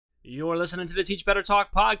You're listening to the Teach Better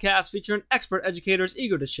Talk podcast featuring expert educators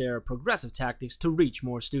eager to share progressive tactics to reach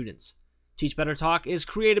more students. Teach Better Talk is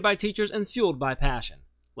created by teachers and fueled by passion.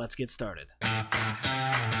 Let's get started.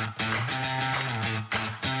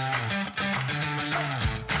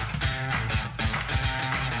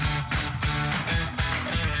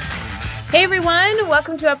 Hey everyone,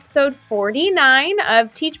 welcome to episode 49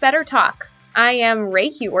 of Teach Better Talk. I am Ray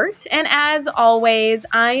Hewart, and as always,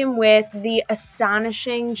 I am with the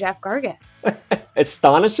astonishing Jeff Gargas.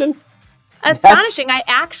 Astonishing? Astonishing. I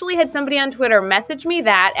actually had somebody on Twitter message me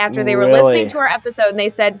that after they were listening to our episode, and they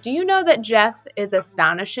said, "Do you know that Jeff is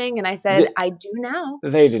astonishing?" And I said, "I do now."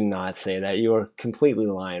 They did not say that. You are completely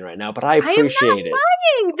lying right now, but I appreciate it. I am not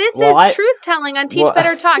lying. This is truth-telling on Teach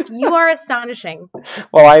Better Talk. You are astonishing.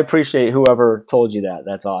 Well, I appreciate whoever told you that.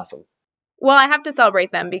 That's awesome. Well, I have to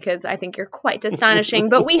celebrate them because I think you're quite astonishing,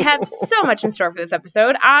 but we have so much in store for this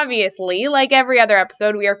episode. Obviously, like every other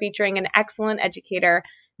episode, we are featuring an excellent educator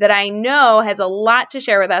that I know has a lot to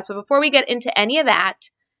share with us. But before we get into any of that,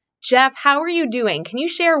 Jeff, how are you doing? Can you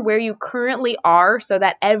share where you currently are so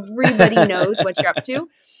that everybody knows what you're up to?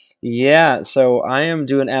 Yeah, so I am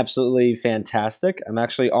doing absolutely fantastic. I'm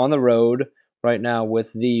actually on the road right now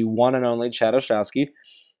with the one and only Chad Ostrowski.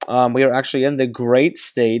 We are actually in the great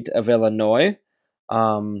state of Illinois.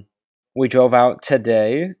 We drove out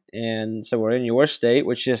today, and so we're in your state,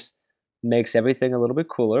 which just makes everything a little bit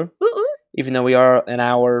cooler. Ooh. Even though we are an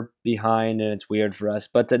hour behind and it's weird for us.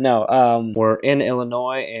 But no, we're in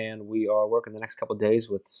Illinois, and we are working the next couple of days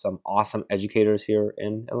with some awesome educators here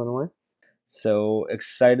in Illinois. So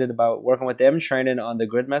excited about working with them, training on the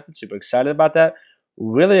grid method. Super excited about that.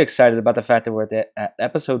 Really excited about the fact that we're at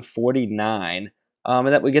episode 49. And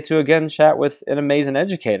that we get to again chat with an amazing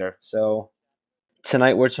educator. So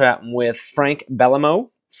tonight we're chatting with Frank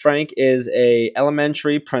Bellomo. Frank is a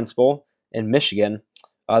elementary principal in Michigan.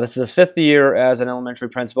 This is his fifth year as an elementary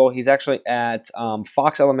principal. He's actually at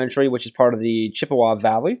Fox Elementary, which is part of the Chippewa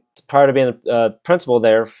Valley. Prior to being a principal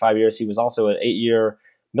there for 5 years, he was also an 8-year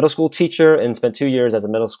middle school teacher and spent 2 years as a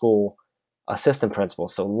middle school assistant principal.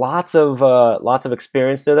 So lots of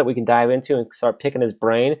experience there that we can dive into and start picking his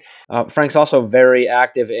brain. Frank's also very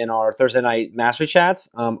active in our Thursday night mastery chats.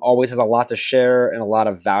 Always has a lot to share and a lot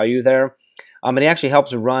of value there. And he actually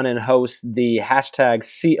helps run and host the hashtag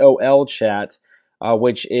COL chat,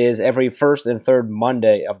 which is every first and third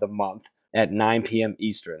Monday of the month at 9 p.m.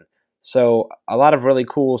 Eastern. So a lot of really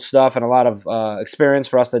cool stuff and a lot of experience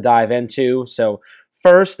for us to dive into. So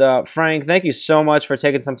first, Frank, thank you so much for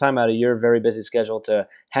taking some time out of your very busy schedule to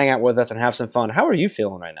hang out with us and have some fun. How are you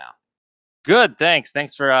feeling right now? Good, thanks.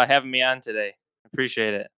 Thanks for having me on today.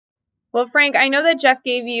 Appreciate it. Well, Frank, I know that Jeff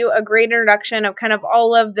gave you a great introduction of kind of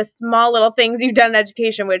all of the small little things you've done in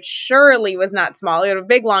education, which surely was not small. You had a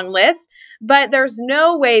big, long list, but there's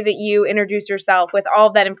no way that you introduce yourself with all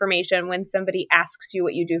of that information when somebody asks you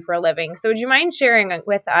what you do for a living. So would you mind sharing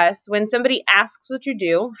with us when somebody asks what you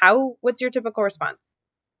do, what's your typical response?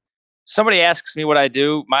 Somebody asks me what I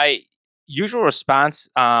do. My usual response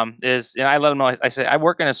is, and I let them know, I say, I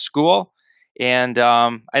work in a school. And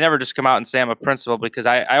I never just come out and say I'm a principal because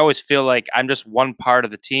I always feel like I'm just one part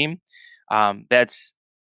of the team. That's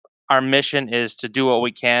our mission is to do what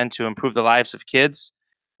we can to improve the lives of kids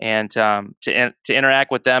and to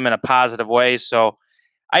interact with them in a positive way. So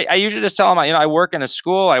I usually just tell them, I work in a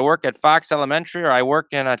school, I work at Fox Elementary, or I work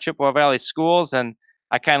in Chippewa Valley Schools, and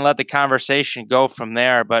I kind of let the conversation go from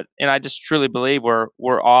there. But I just truly believe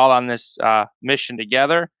we're all on this mission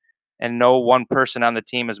together. And no one person on the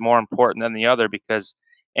team is more important than the other because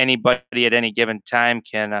anybody at any given time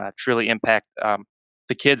can truly impact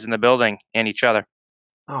the kids in the building and each other.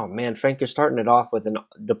 Oh, man, Frank, you're starting it off with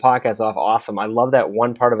the podcast off awesome. I love that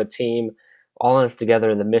one part of a team, all in this together,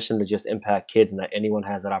 and the mission to just impact kids and that anyone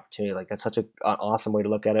has that opportunity. Like, that's such an awesome way to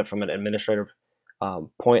look at it from an administrative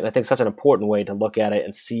point. And I think such an important way to look at it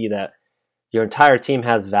and see that your entire team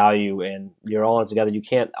has value and you're all in together. You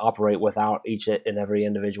can't operate without each and every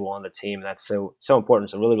individual on the team. That's so important.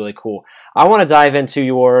 So really, really cool. I want to dive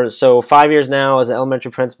into so 5 years now as an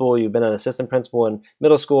elementary principal. You've been an assistant principal in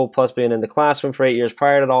middle school, plus being in the classroom for 8 years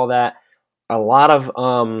prior to all that. A lot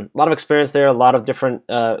of experience there, a lot of different,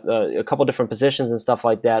 a couple different positions and stuff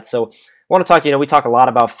like that. So I want to talk, we talk a lot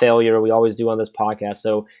about failure. We always do on this podcast.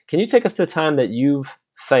 So can you take us to the time that you've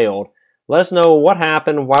failed? Let us know what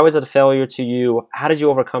happened. Why was it a failure to you? How did you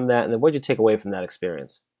overcome that? And then what did you take away from that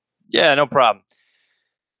experience? Yeah, no problem.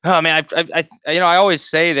 I mean, I always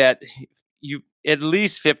say that you at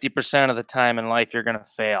least 50% of the time in life you're going to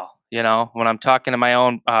fail. When I'm talking to my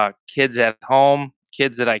own kids at home,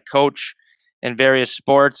 kids that I coach in various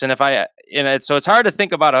sports, and so it's hard to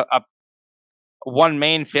think about one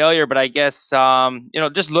main failure, but I guess,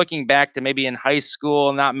 just looking back to maybe in high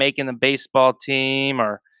school, not making the baseball team,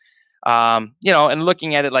 or, and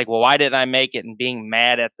looking at it like, well, why didn't I make it, and being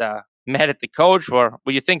mad at the coach. Or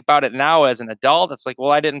when you think about it now as an adult, it's like,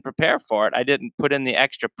 well, I didn't prepare for it. I didn't put in the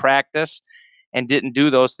extra practice and didn't do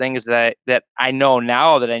those things that I know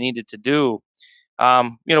now that I needed to do.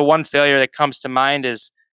 One failure that comes to mind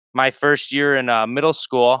is my first year in middle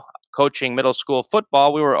school, coaching middle school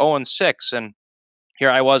football. We were 0-6, and here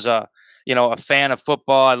I was a fan of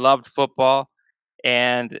football. I loved football,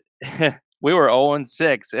 and we were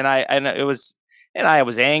 0-6, and I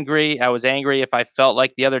was angry. I was angry if I felt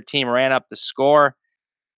like the other team ran up the score.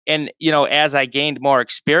 And as I gained more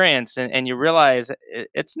experience, and you realize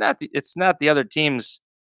it's not the other team's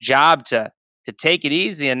job to take it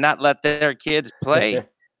easy and not let their kids play.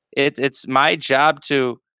 It's my job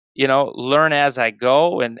to learn as I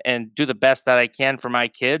go, and do the best that I can for my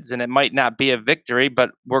kids. And it might not be a victory, but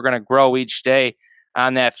we're going to grow each day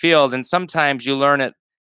on that field. And sometimes you learn it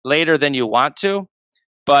later than you want to,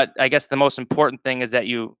 but I guess the most important thing is that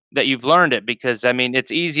you've learned it, because I mean,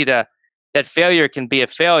 it's easy that failure can be a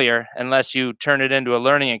failure unless you turn it into a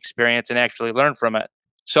learning experience and actually learn from it.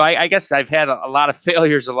 So I guess I've had a lot of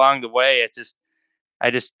failures along the way. I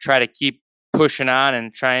just try to keep pushing on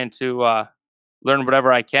and trying to learn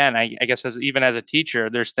whatever I can. I guess even as a teacher,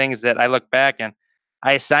 there's things that I look back and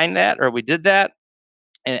I assigned that, or we did that,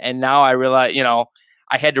 and now I realize,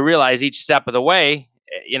 I had to realize each step of the way,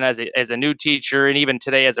 as a new teacher, and even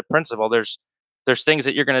today as a principal, there's things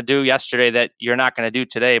that you're going to do yesterday that you're not going to do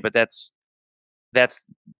today, but that's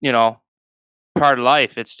part of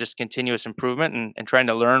life. It's just continuous improvement, and trying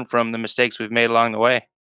to learn from the mistakes we've made along the way.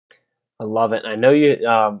 I love it. I know you.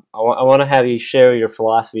 I want to have you share your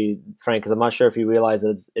philosophy, Frank, because I'm not sure if you realize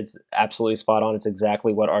that it's absolutely spot on. It's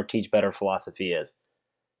exactly what our Teach Better philosophy is.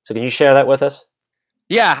 So can you share that with us?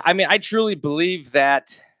 Yeah, I mean, I truly believe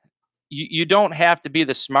that you don't have to be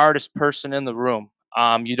the smartest person in the room.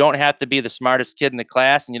 You don't have to be the smartest kid in the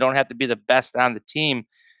class, and you don't have to be the best on the team.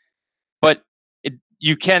 But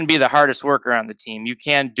you can be the hardest worker on the team. You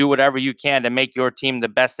can do whatever you can to make your team the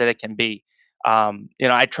best that it can be.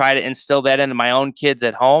 I try to instill that into my own kids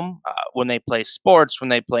at home, when they play sports, when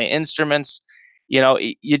they play instruments. You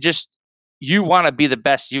want to be the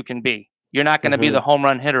best you can be. You're not going to be the home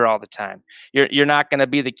run hitter all the time. You're not going to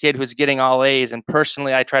be the kid who's getting all A's. And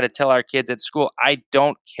personally, I try to tell our kids at school, I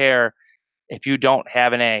don't care if you don't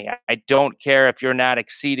have an A. I don't care if you're not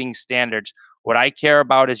exceeding standards. What I care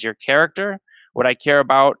about is your character. What I care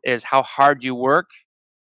about is how hard you work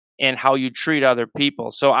and how you treat other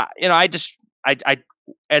people. So I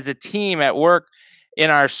as a team at work in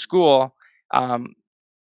our school,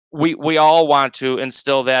 we all want to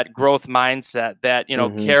instill that growth mindset, that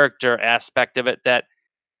character aspect of it, that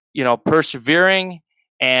persevering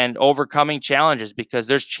and overcoming challenges, because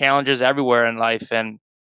there's challenges everywhere in life, and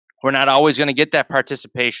we're not always going to get that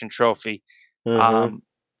participation trophy.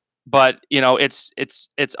 But it's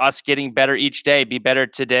us getting better each day. Be better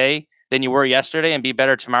today than you were yesterday, and be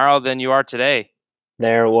better tomorrow than you are today.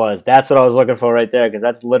 There it was. That's what I was looking for right there, because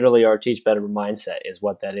that's literally our Teach Better mindset, is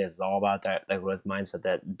what that is. It's all about that growth mindset,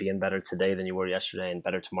 that being better today than you were yesterday and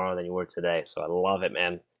better tomorrow than you were today. So I love it,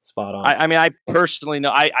 man. Spot on. I mean, I personally know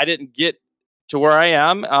I didn't get to where I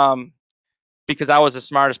am because I was the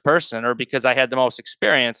smartest person, or because I had the most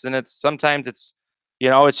experience. And sometimes it's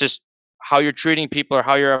just how you're treating people, or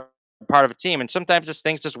how you're a part of a team. And sometimes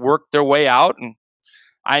things just work their way out. And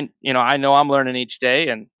I know I'm learning each day.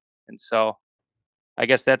 And so I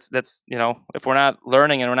guess that's if we're not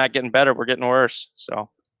learning and we're not getting better, we're getting worse. So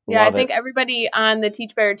yeah, I think everybody on the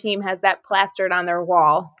Teach Better team has that plastered on their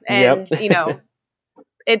wall, and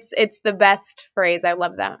it's the best phrase. I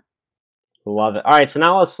love that. Love it. All right, so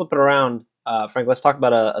now let's flip it around, Frank. Let's talk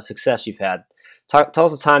about a success you've had. Tell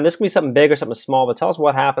us a time. This can be something big or something small, but tell us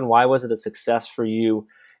what happened. Why was it a success for you?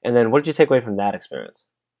 And then what did you take away from that experience?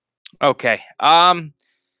 Okay. A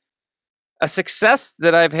success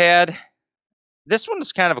that I've had. This one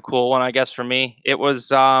is kind of a cool one, I guess, for me. It was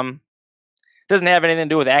doesn't have anything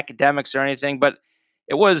to do with academics or anything, but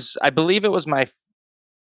I believe it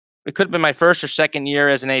could have been my first or second year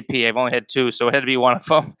as an AP. I've only had two, so it had to be one of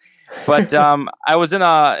them. But I was in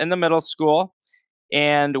the middle school,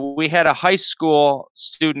 and we had a high school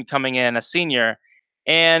student coming in, a senior,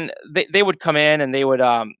 and they would come in, and they would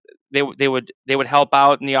help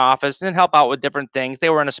out in the office and help out with different things. They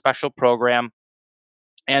were in a special program.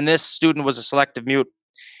 And this student was a selective mute.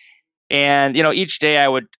 And, each day I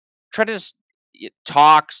would try to just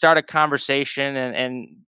start a conversation, and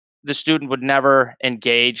the student would never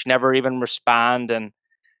engage, never even respond.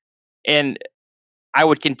 And I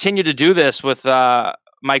would continue to do this with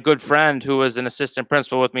my good friend who was an assistant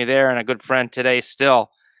principal with me there, and a good friend today still,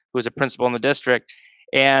 who is a principal in the district.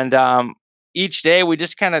 And each day we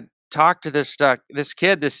just kind of talked to this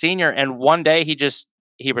kid, this senior, and one day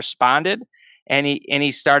he responded, and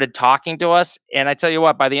he started talking to us. And I tell you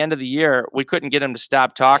what, by the end of the year, we couldn't get him to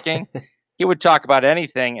stop talking. He would talk about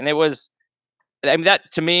anything, and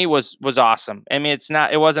that to me was awesome. I mean,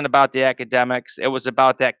 it wasn't about the academics. It was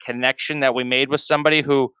about that connection that we made with somebody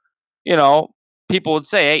who, people would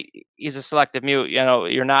say, hey, he's a selective mute.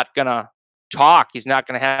 You're not going to talk. He's not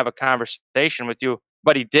going to have a conversation with you,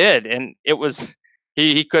 but he did. And it was,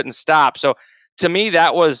 he couldn't stop. So to me,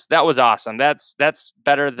 that was awesome. That's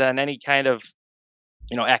better than any kind of,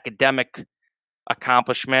 academic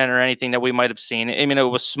accomplishment or anything that we might have seen. I mean, it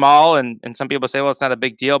was small, and some people say, well, it's not a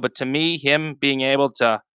big deal. But to me, him being able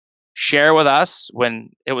to share with us when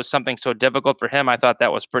it was something so difficult for him, I thought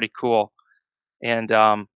that was pretty cool. And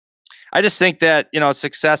I just think that,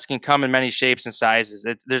 success can come in many shapes and sizes.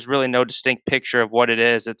 There's really no distinct picture of what it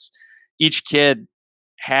is. It's each kid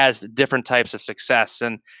has different types of success.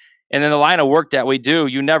 And in the line of work that we do,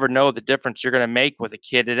 you never know the difference you're going to make with a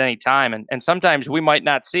kid at any time. And sometimes we might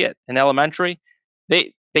not see it. In elementary,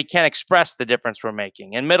 they can't express the difference we're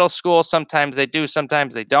making. In middle school, sometimes they do,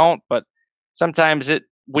 sometimes they don't. But sometimes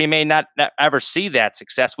we may not ever see that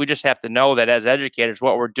success. We just have to know that as educators,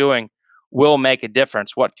 what we're doing will make a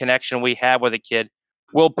difference. What connection we have with a kid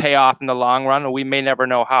will pay off in the long run, and we may never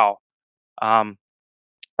know how.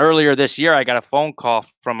 Earlier this year, I got a phone call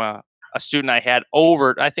from a student I had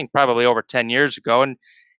probably over 10 years ago. And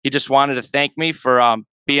he just wanted to thank me for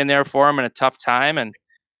being there for him in a tough time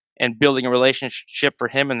and building a relationship for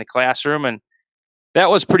him in the classroom. And that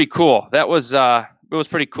was pretty cool. It was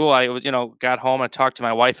pretty cool. I got home and talked to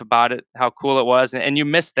my wife about it, how cool it was. And you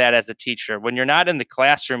miss that as a teacher. When you're not in the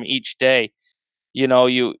classroom each day,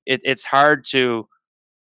 it's hard to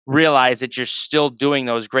realize that you're still doing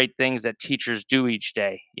those great things that teachers do each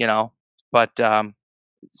day, but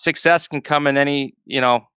success can come in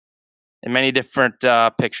in many different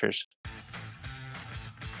pictures.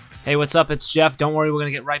 Hey, what's up? It's Jeff. Don't worry, we're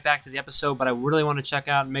going to get right back to the episode, but I really want to check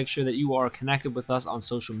out and make sure that you are connected with us on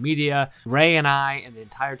social media. Ray and I and the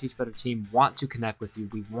entire Teach Better team want to connect with you.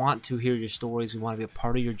 We want to hear your stories. We want to be a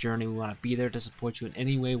part of your journey. We want to be there to support you in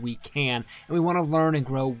any way we can, and we want to learn and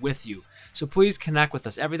grow with you. So please connect with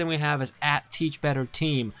us. Everything we have is at Teach Better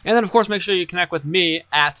Team. And then, of course, make sure you connect with me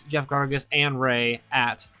at Jeff Gargas and Ray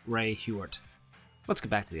at Ray Hewart. Let's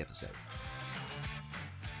get back to the episode.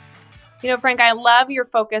 Frank, I love your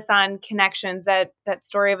focus on connections. That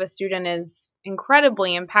story of a student is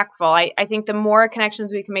incredibly impactful. I think the more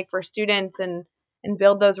connections we can make for students and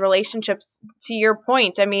build those relationships, to your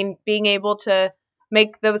point, I mean, being able to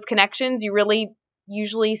make those connections, you really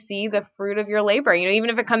usually see the fruit of your labor,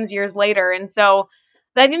 even if it comes years later. And so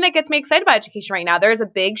I think that gets me excited about education right now. There's a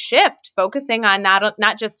big shift focusing on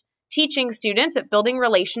not just teaching students, but building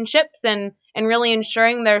relationships and really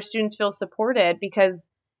ensuring their students feel supported,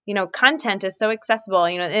 because content is so accessible.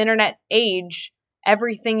 The internet age,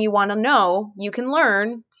 everything you want to know, you can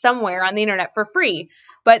learn somewhere on the internet for free.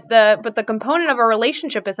 But the component of a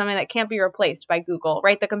relationship is something that can't be replaced by Google,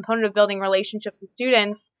 right? The component of building relationships with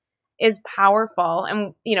students is powerful.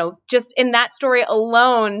 And, just in that story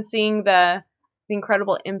alone, seeing the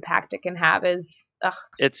incredible impact it can have is,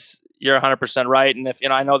 you're 100% right. And if,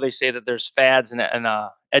 I know they say that there's fads in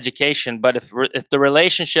education, but if the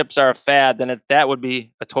relationships are a fad, then that would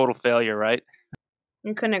be a total failure, right?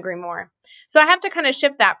 I couldn't agree more. So I have to kind of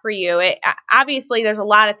shift that for you. Obviously, there's a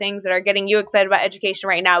lot of things that are getting you excited about education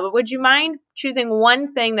right now, but would you mind choosing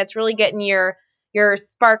one thing that's really getting your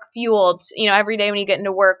spark fueled, every day when you get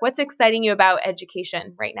into work? What's exciting you about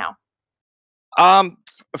education right now?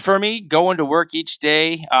 For me, going to work each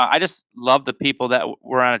day, I just love the people that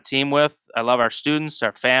we're on a team with. I love our students,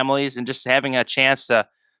 our families, and just having a chance to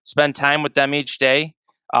spend time with them each day.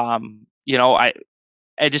 I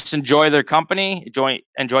just enjoy their company,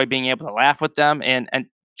 enjoy being able to laugh with them, and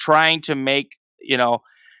trying to make,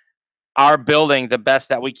 our building the best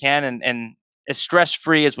that we can and as stress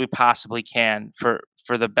free as we possibly can for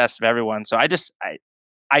the best of everyone. So I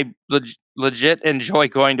legit enjoy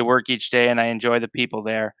going to work each day, and I enjoy the people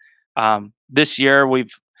there. This year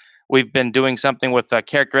we've been doing something with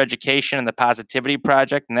character education and the Positivity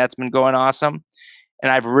Project, and that's been going awesome.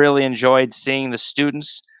 And I've really enjoyed seeing the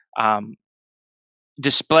students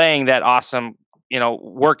displaying that awesome,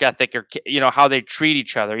 work ethic, or how they treat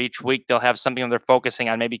each other. Each week they'll have something that they're focusing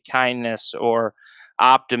on, maybe kindness or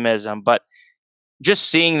optimism. But just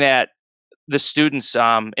seeing that the students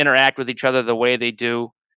interact with each other the way they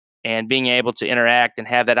do, and being able to interact and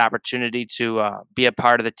have that opportunity to be a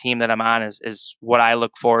part of the team that I'm on is what I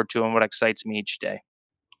look forward to and what excites me each day.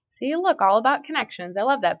 See, look, all about connections. I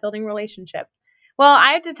love that, building relationships. Well,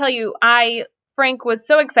 I have to tell you, Frank, was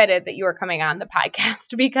so excited that you were coming on the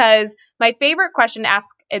podcast because my favorite question to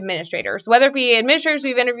ask administrators, whether it be administrators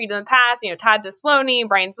we've interviewed in the past, Todd Desloney,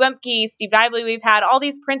 Brian Zwemke, Steve Dively, we've had all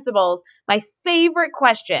these principals. My favorite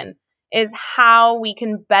question is how we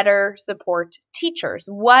can better support teachers.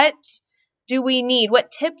 What do we need?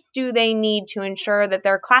 What tips do they need to ensure that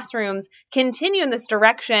their classrooms continue in this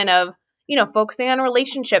direction of focusing on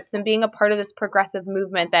relationships and being a part of this progressive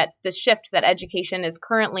movement, that the shift that education is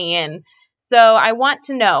currently in? So I want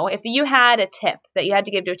to know if you had a tip that you had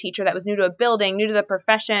to give to a teacher that was new to a building, new to the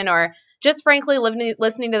profession, or just frankly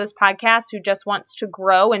listening to this podcast who just wants to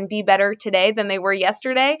grow and be better today than they were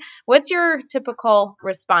yesterday. What's your typical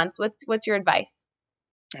response? What's your advice?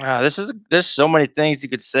 There's so many things you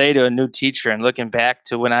could say to a new teacher, and looking back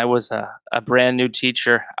to when I was a brand new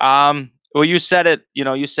teacher. Well, you said it,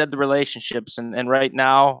 you said the relationships, and right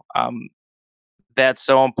now, that's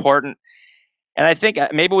so important. And I think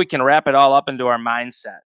maybe we can wrap it all up into our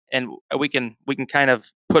mindset, and we can kind of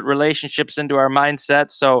put relationships into our mindset.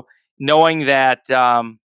 So knowing that,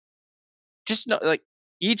 like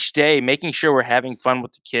each day, making sure we're having fun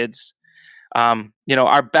with the kids.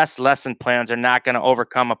 Our best lesson plans are not going to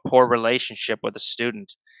overcome a poor relationship with a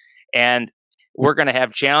student. And we're going to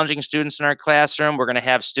have challenging students in our classroom. We're going to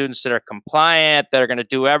have students that are compliant, that are going to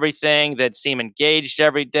do everything, that seem engaged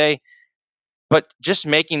every day. But just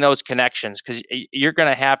making those connections, because you're going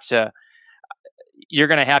to have to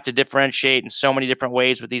differentiate in so many different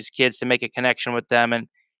ways with these kids to make a connection with them. And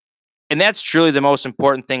that's truly the most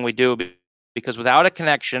important thing we do, because without a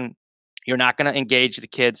connection, you're not going to engage the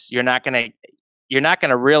kids. You're not going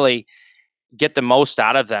to really get the most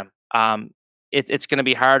out of them. It's going to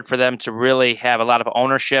be hard for them to really have a lot of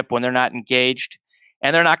ownership when they're not engaged,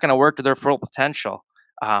 and they're not going to work to their full potential.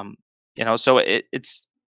 So it's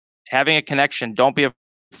having a connection. Don't be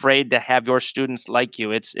afraid to have your students like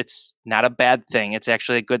you. It's not a bad thing. It's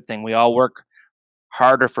actually a good thing. We all work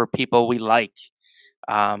harder for people we like.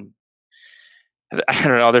 I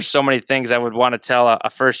don't know. There's so many things I would want to tell a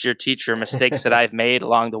first year teacher, mistakes that I've made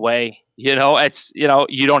along the way. You don't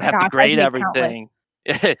have to grade everything.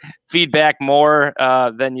 Feedback more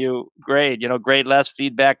than you grade. Grade less,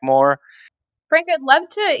 feedback more. Frank, I'd love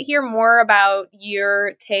to hear more about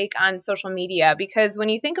your take on social media, because when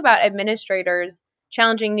you think about administrators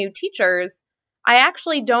challenging new teachers, I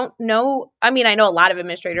actually don't know. I mean, I know a lot of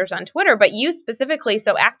administrators on Twitter, but you specifically,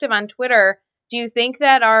 so active on Twitter. Do you think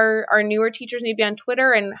that our newer teachers need to be on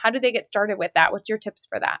Twitter, and how do they get started with that? What's your tips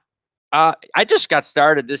for that? I just got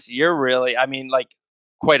started this year, really. I mean, like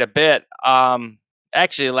quite a bit.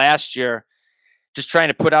 Actually, last year, just trying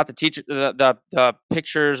to put out the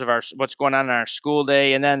pictures of what's going on in our school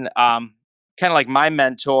day, and then kind of like my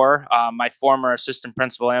mentor, my former assistant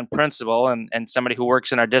principal and principal, and somebody who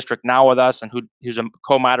works in our district now with us, and who's a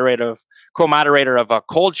co-moderator of a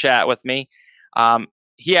cold chat with me.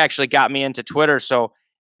 He actually got me into Twitter, so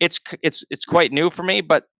it's quite new for me,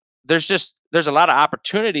 but there's a lot of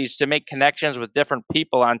opportunities to make connections with different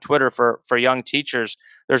people on Twitter for young teachers.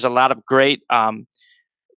 There's a lot of great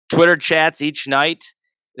Twitter chats each night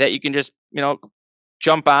that you can just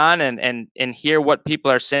jump on and hear what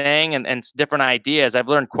people are saying and different ideas. I've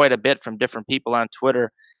learned quite a bit from different people on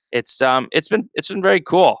Twitter. It's been very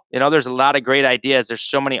cool. There's a lot of great ideas. There's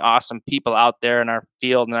so many awesome people out there in our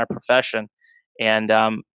field and our profession. And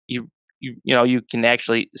you can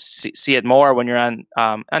actually see it more when you're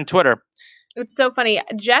on Twitter. It's so funny.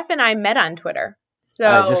 Jeff and I met on Twitter. So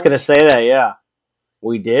I was just gonna say that. Yeah,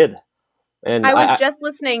 we did. And I was just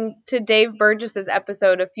listening to Dave Burgess's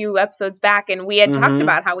episode a few episodes back, and we had talked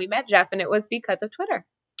about how we met Jeff, and it was because of Twitter.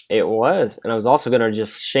 It was, and I was also gonna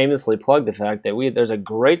just shamelessly plug the fact that there's a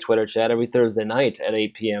great Twitter chat every Thursday night at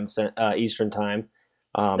 8 p.m. Eastern time.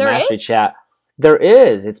 Mastery Chat. There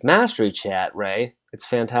is. It's Mastery Chat, Ray. It's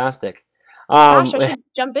fantastic. Gosh, I should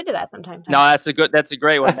jump into that sometime. No, that's a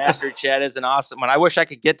great one. Mastery Chat is an awesome one. I wish I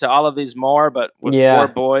could get to all of these more, but with 4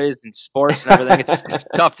 boys and sports and everything, it's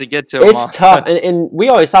tough to get to them all. It's tough, and we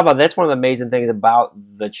always talk about that's one of the amazing things about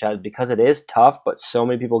the chat, because it is tough, but so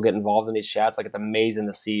many people get involved in these chats. Like, it's amazing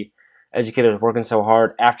to see educators working so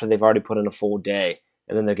hard after they've already put in a full day,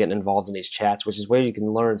 and then they're getting involved in these chats, which is where you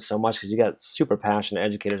can learn so much, because you got super passionate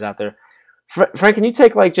educators out there. Frank, can you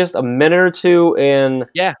take like just a minute or two and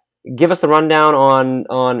give us the rundown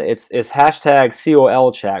on it's hashtag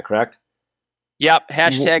COL chat, correct? Yep,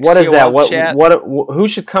 hashtag what COL is that? chat. What who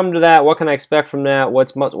should come to that? What can I expect from that?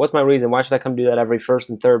 What's my reason? Why should I come do that every first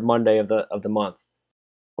and third Monday of the month?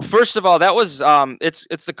 First of all, that was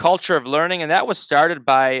it's the culture of learning, and that was started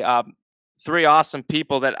by three awesome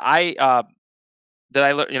people that I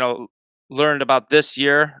learned about this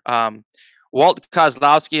year. Walt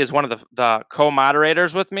Kozlowski is one of the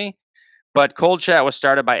co-moderators with me, but Cold Chat was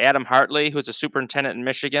started by Adam Hartley, who's a superintendent in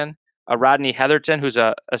Michigan, Rodney Heatherton, who's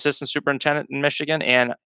a assistant superintendent in Michigan,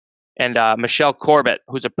 and Michelle Corbett,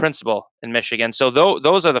 who's a principal in Michigan. So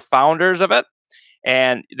those are the founders of it,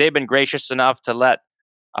 and they've been gracious enough to let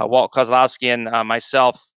Walt Kozlowski and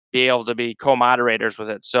myself be able to be co-moderators with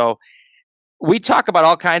it. So we talk about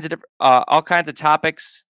all kinds of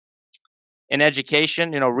topics in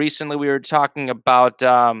education. Recently we were talking about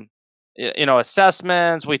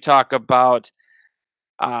assessments. We talk about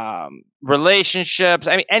relationships.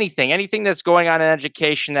 I mean, anything that's going on in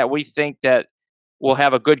education that we think that will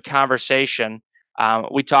have a good conversation.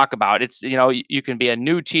 We talk about it's, you can be a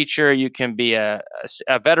new teacher, you can be a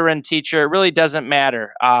veteran teacher. It really doesn't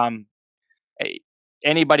matter.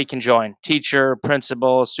 Anybody can join, teacher,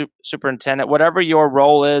 principal, superintendent, whatever your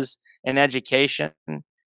role is in education,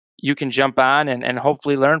 you can jump on and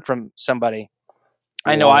hopefully learn from somebody.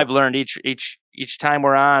 I know I've learned each time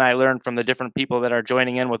we're on, I learn from the different people that are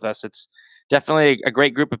joining in with us. It's definitely a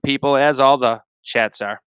great group of people, as all the chats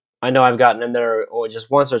are. I know I've gotten in there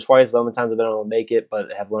just once or twice. The only times I've been able to make it,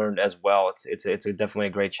 but have learned as well. It's definitely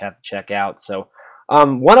a great chat to check out. So,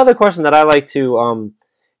 one other question that I like to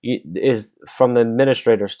is from the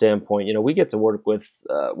administrator standpoint. We get to work with.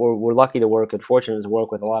 We're lucky to work and fortunate to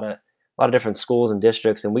work with a lot of different schools and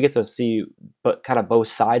districts, and we get to see kind of both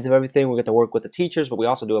sides of everything. We get to work with the teachers, but we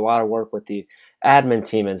also do a lot of work with the admin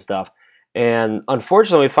team and stuff. And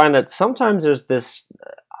unfortunately, we find that sometimes there's this.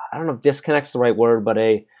 I don't know if disconnect's the right word, but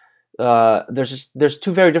there's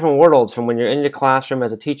two very different worlds from when you're in your classroom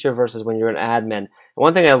as a teacher versus when you're an admin. And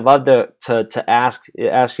one thing I'd love to ask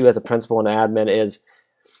you as a principal and admin is,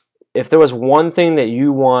 if there was one thing that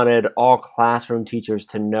you wanted all classroom teachers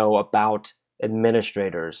to know about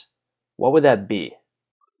administrators, what would that be?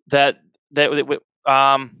 That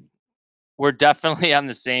we're definitely on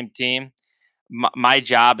the same team. My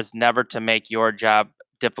job is never to make your job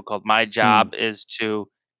difficult. My job is to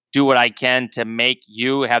do what I can to make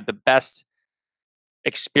you have the best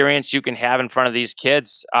experience you can have in front of these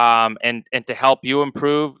kids, and to help you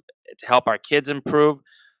improve, to help our kids improve.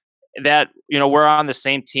 That, we're on the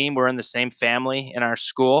same team, we're in the same family in our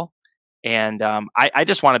school, and I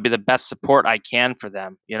just want to be the best support I can for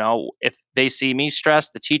them. If they see me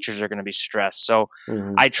stressed, the teachers are going to be stressed. So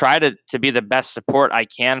I try to be the best support I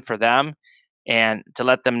can for them, and to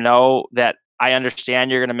let them know that I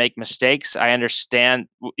understand you're going to make mistakes. I understand,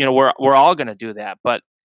 we're all going to do that, but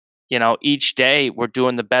each day we're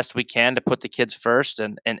doing the best we can to put the kids first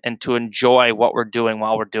and to enjoy what we're doing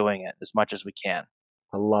while we're doing it as much as we can.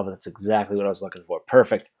 I love it. That's exactly what I was looking for.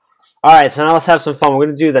 Perfect. All right, so now let's have some fun. We're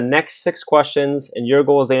going to do the next 6 questions, and your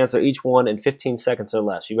goal is to answer each one in 15 seconds or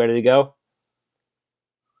less. You ready to go?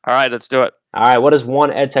 All right, let's do it. All right, what is one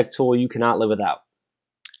EdTech tool you cannot live without?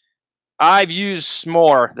 I've used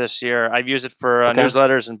Smore this year. I've used it for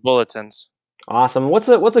newsletters and bulletins. Awesome. What's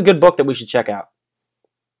a good book that we should check out?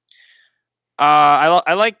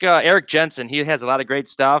 I like Eric Jensen. He has a lot of great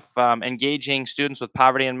stuff. Engaging Students with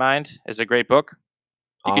Poverty in Mind is a great book.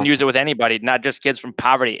 You can use it with anybody, not just kids from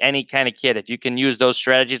poverty, any kind of kid. If you can use those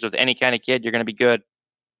strategies with any kind of kid, you're going to be good.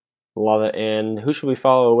 Love it. And who should we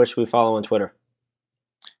follow, or what should we follow on Twitter?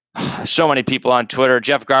 So many people on Twitter.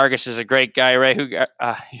 Jeff Gargas is a great guy.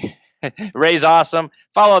 Ray's awesome.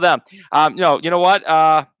 Follow them. You know what?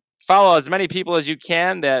 Follow as many people as you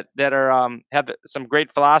can that are have some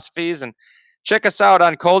great philosophies, and check us out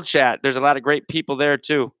on Cold Chat. There's a lot of great people there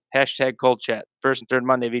too. # Cold Chat, first and third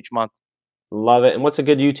Monday of each month. Love it. And what's a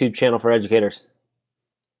good YouTube channel for educators?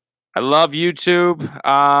 I love YouTube.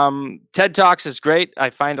 TED Talks is great. I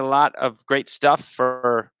find a lot of great stuff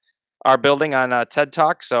for our building on TED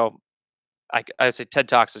Talk. So I say TED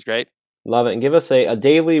Talks is great. Love it. And give us a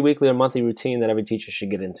daily, weekly, or monthly routine that every teacher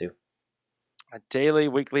should get into. A daily,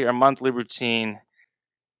 weekly, or monthly routine.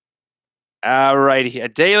 All righty. A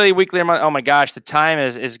daily, weekly, or monthly. Oh my gosh, the time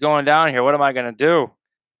is going down here. What am I going to do?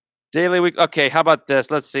 Daily, week. Okay, how about this?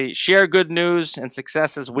 Let's see. Share good news and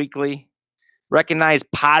successes weekly. Recognize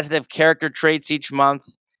positive character traits each month.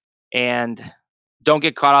 And don't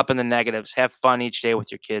get caught up in the negatives. Have fun each day with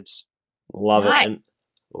your kids. Love it.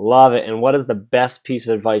 Love it. And what is the best piece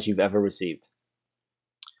of advice you've ever received?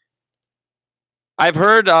 I've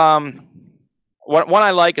heard one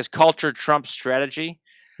I like is culture trumps strategy.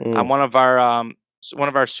 One of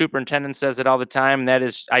our superintendents says it all the time. And that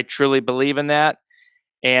is, I truly believe in that.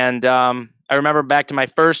 And I remember back to my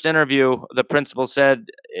first interview, the principal said,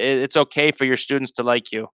 it's okay for your students to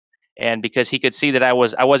like you. And because he could see that I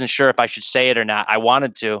wasn't sure if I should say it or not. I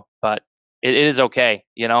wanted to, but it is okay.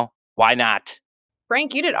 Why not?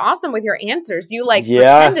 Frank, you did awesome with your answers. You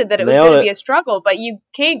Yeah, pretended that it was nailed going to it. be a struggle, but you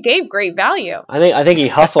gave great value. I think he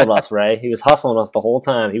hustled us, Ray. He was hustling us the whole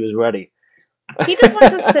time. He was ready. He just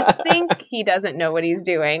wants us to think he doesn't know what he's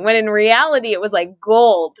doing, when in reality it was like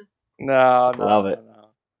gold. No, Love it. no.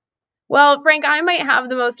 Well, Frank, I might have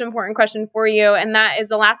the most important question for you, and that is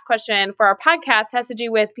the last question for our podcast. Has to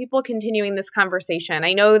do with people continuing this conversation.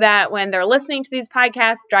 I know that when they're listening to these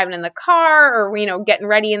podcasts, driving in the car, or getting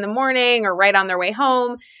ready in the morning, or right on their way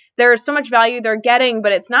home, there's so much value they're getting,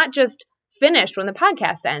 but it's not just finished when the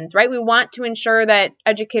podcast ends, right? We want to ensure that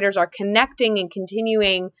educators are connecting and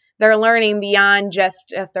continuing their learning beyond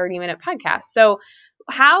just a 30-minute podcast. So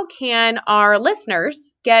how can our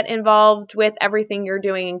listeners get involved with everything you're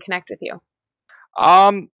doing and connect with you?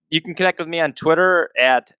 You can connect with me on Twitter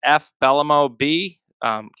at FBellomoB,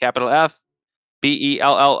 capital F,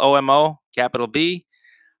 BELLOMO, capital B.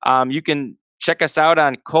 You can check us out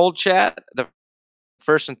on Cold Chat, the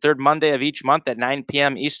first and third Monday of each month at 9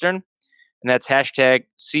 p.m. Eastern, and that's hashtag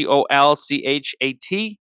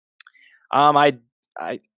COLCHAT.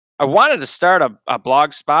 I wanted to start a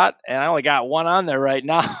blog spot, and I only got one on there right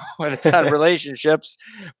now, and it's on relationships.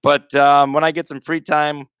 But when I get some free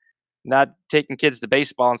time, not taking kids to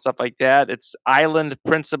baseball and stuff like that, it's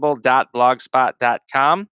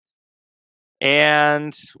islandprincipal.blogspot.com.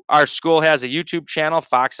 And our school has a YouTube channel,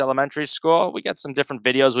 Fox Elementary School. We got some different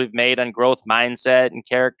videos we've made on growth mindset and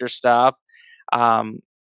character stuff.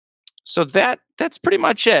 So that's pretty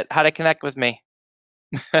much it, how to connect with me.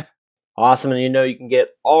 Awesome. And you can get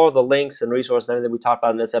all the links and resources and everything we talked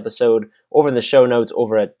about in this episode over in the show notes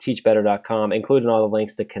over at teachbetter.com, including all the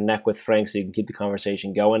links to connect with Frank so you can keep the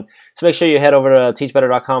conversation going. So make sure you head over to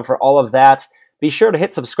teachbetter.com for all of that. Be sure to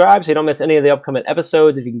hit subscribe so you don't miss any of the upcoming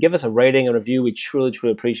episodes. If you can give us a rating and review, we truly,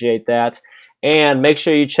 truly appreciate that. And make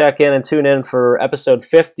sure you check in and tune in for episode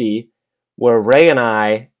 50, where Ray and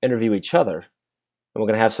I interview each other. And we're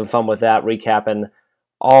going to have some fun with that, recapping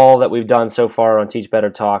all that we've done so far on Teach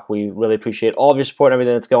Better Talk. We really appreciate all of your support and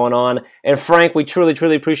everything that's going on. And Frank, we truly,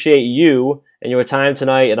 truly appreciate you and your time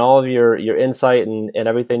tonight and all of your insight and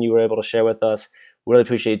everything you were able to share with us. We really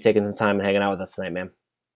appreciate you taking some time and hanging out with us tonight, man.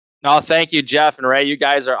 No, thank you, Jeff and Ray. You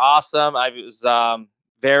guys are awesome. I was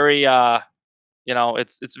very,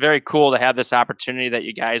 it's very cool to have this opportunity that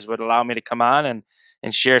you guys would allow me to come on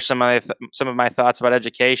and share some of my thoughts about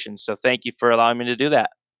education. So thank you for allowing me to do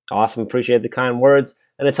that. Awesome. Appreciate the kind words.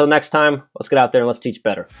 And until next time, let's get out there and let's teach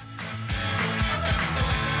better.